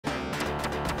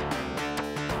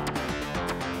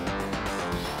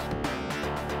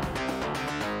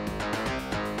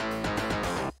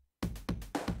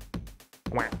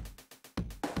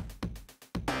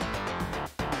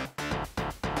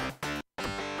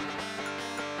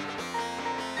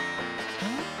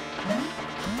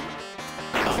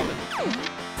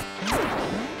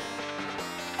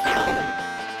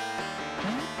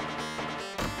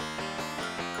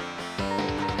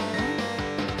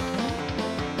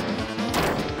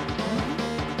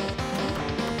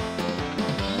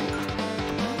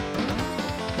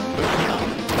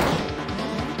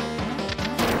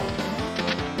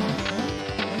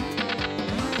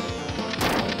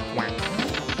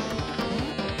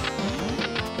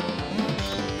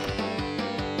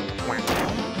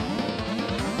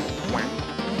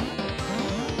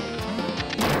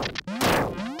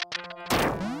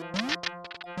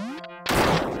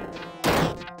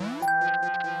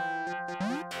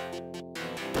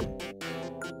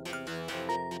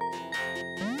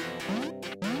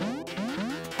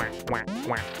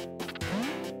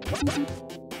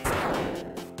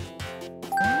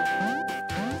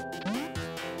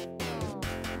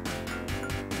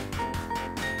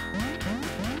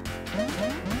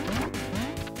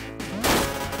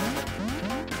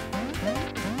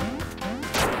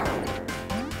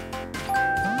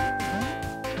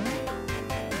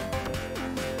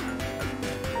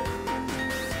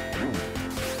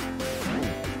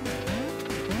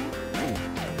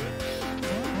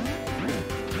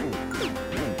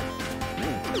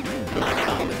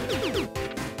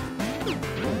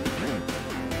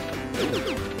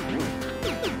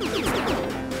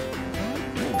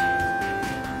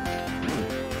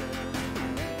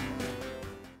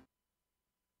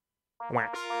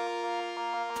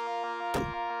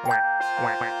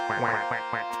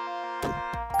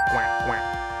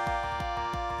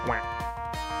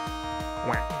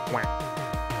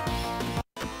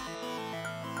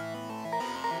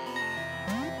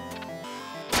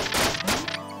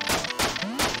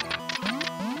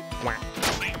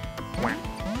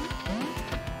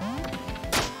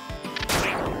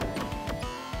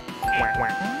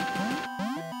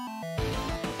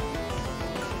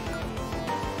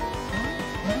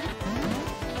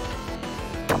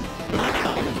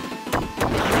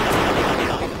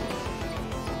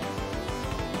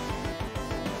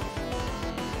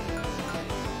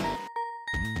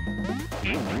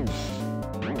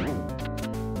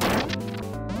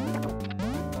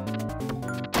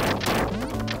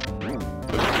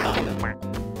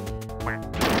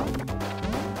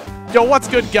Yo, what's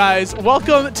good, guys?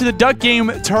 Welcome to the Duck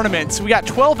Game Tournament. We got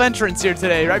 12 entrants here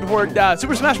today, right before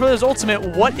Super Smash Bros.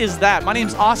 Ultimate. What is that? My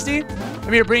name's Austy.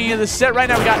 I'm here bringing you the set. Right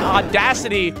now, we got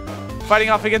Audacity fighting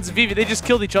off against Vivi. They just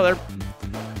killed each other.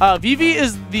 Vivi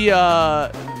is the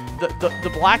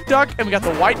black duck, and we got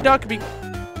the white duck.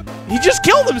 He just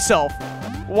killed himself.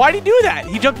 Why'd he do that?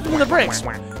 He jumped into the bricks.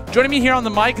 Joining me here on the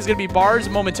mic is going to be Bars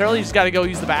momentarily. You just got to go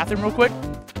use the bathroom real quick.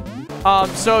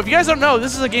 So if you guys don't know,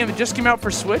 this is a game that just came out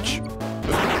for Switch.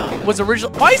 Was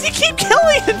original. Why does he keep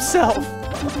killing himself?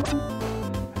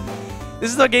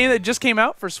 This is a game that just came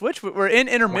out for Switch. We're in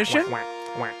intermission, so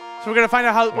we're gonna find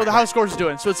out what the scores is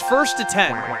doing. So it's 1st to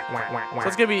 10. So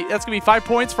that's gonna be 5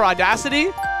 points for Audacity.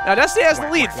 Now, Audacity has the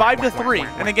lead, 5 to 3.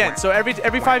 And again, so every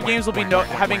 5 games we'll be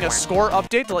having a score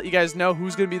update to let you guys know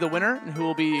who's gonna be the winner and who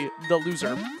will be the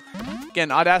loser.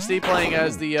 Again, Audacity playing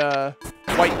as the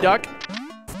white duck.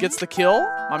 Gets the kill.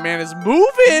 My man is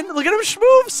moving. Look at him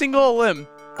move. Single elim.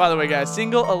 By the way, guys,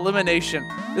 single elimination.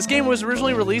 This game was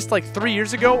originally released like 3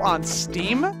 years ago on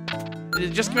Steam.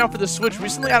 It just came out for the Switch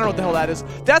recently. I don't know what the hell that is.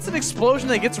 That's an explosion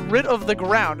that gets rid of the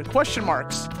ground. Question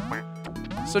marks.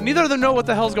 So neither of them know what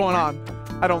the hell's going on.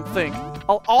 I don't think.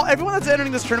 Everyone that's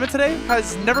entering this tournament today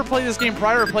has never played this game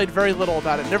prior or played very little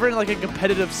about it. Never in like a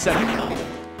competitive setting.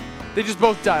 They just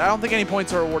both died. I don't think any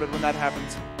points are awarded when that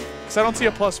happens. Because I don't see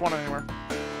a +1 anywhere.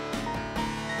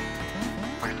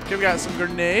 Okay, we got some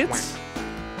grenades.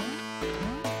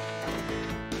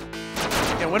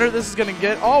 And winner this is gonna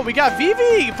get. Oh, we got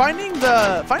Vivi finding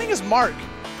his mark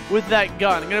with that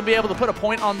gun. I'm gonna be able to put a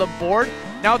point on the board.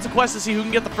 Now it's a quest to see who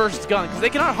can get the first gun, because they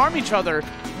cannot harm each other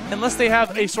unless they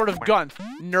have a sort of gun.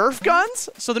 Nerf guns?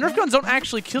 So the Nerf guns don't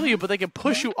actually kill you, but they can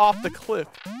push you off the cliff.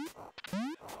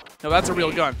 No, that's a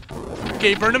real gun. Okay,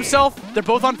 he burned himself. They're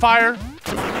both on fire.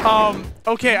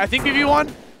 Okay, I think Vivi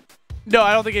won. No,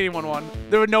 I don't think anyone won.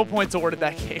 There were no points awarded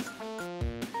that game.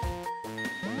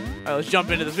 All right, let's jump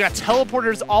into this. We got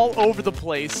teleporters all over the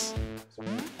place.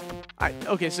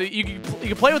 Okay, so you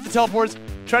can play with the teleporters.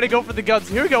 Try to go for the guns.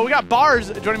 Here we go. We got Bars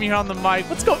joining me here on the mic.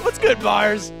 What's good,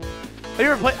 Bars?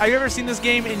 Have you ever seen this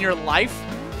game in your life?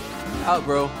 Out,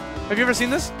 bro. Have you ever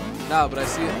seen this? Nah, but I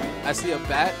see a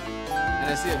bat and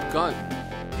I see a gun.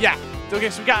 Yeah. Okay,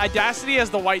 so we got Audacity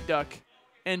as the white duck,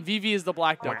 and Vivi is the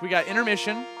black duck. We got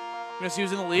intermission. We're gonna see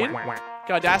who's in the lead.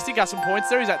 Got Audacity, got some points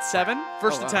there. He's at 7.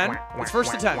 First to 10. It's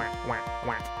 1st to 10. I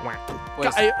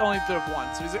only put up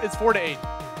 1, so it's 4 to 8.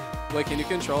 Wait, can you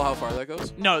control how far that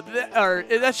goes? No,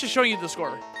 that's just showing you the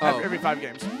score every 5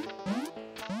 games.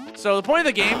 So the point of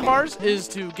the game, Bars, is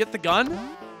to get the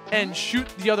gun and shoot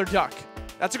the other duck.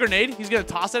 That's a grenade. He's gonna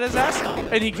toss it at his ass,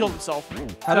 and he killed himself.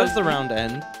 How does the round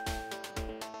end?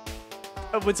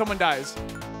 When someone dies.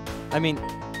 I mean,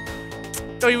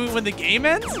 when the game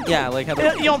ends? Yeah, like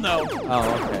how you'll know.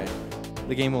 Oh, okay.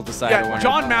 The game will decide. Yeah,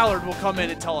 John Mallard will come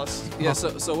in and tell us. Yeah. So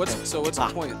what's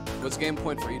the point? What's game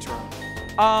point for each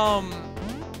round?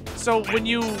 So when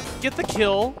you get the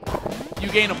kill, you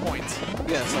gain a point.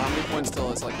 Yeah. So how many points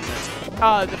till it's like the next?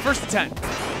 The 1st to 10.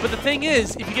 But the thing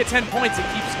is, if you get 10 points, it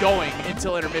keeps going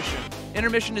until intermission.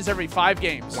 Intermission is every 5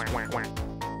 games.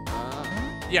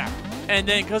 Yeah. And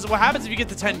then, because what happens if you get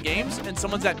to 10 games and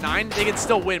someone's at 9, they can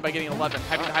still win by getting 11,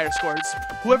 having the higher scores.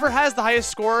 Whoever has the highest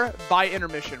score by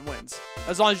intermission wins,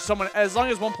 as long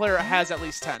as one player has at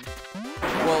least 10.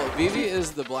 Well, Vivi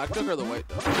is the black duck or the white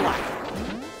duck? Black.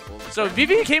 So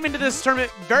Vivi came into this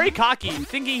tournament very cocky,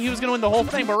 thinking he was going to win the whole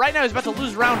thing, but right now he's about to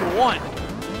lose round 1.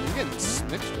 He's getting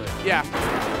snicked right now. Yeah.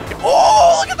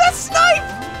 Oh, look at that snipe!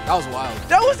 That was wild.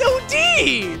 That was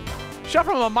OD! Shot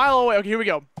from a mile away. Okay, here we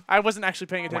go. I wasn't actually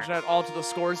paying attention at all to the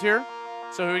scores here.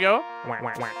 So here we go.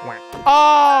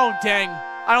 Oh, dang.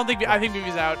 I think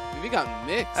Vivi's out. Vivi got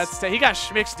mixed. He got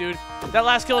schmixed, dude. That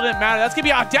last kill didn't matter. That's going to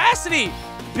be Audacity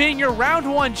being your round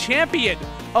 1 champion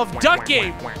of Duck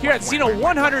Game here at Cena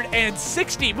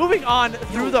 160. Moving on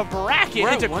through the bracket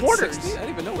into quarters. I didn't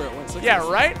even know where it went. Yeah,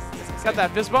 right? Got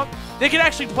that fist bump. They can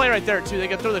actually play right there, too. They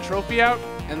can throw the trophy out.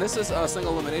 And this is a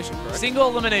single elimination, correct? Single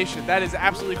elimination. That is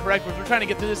absolutely correct. We're trying to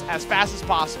get through this as fast as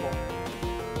possible.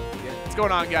 What's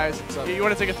going on, guys? You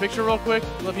want to take a picture real quick?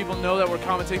 Let people know that we're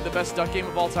commentating the best Duck Game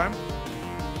of all time?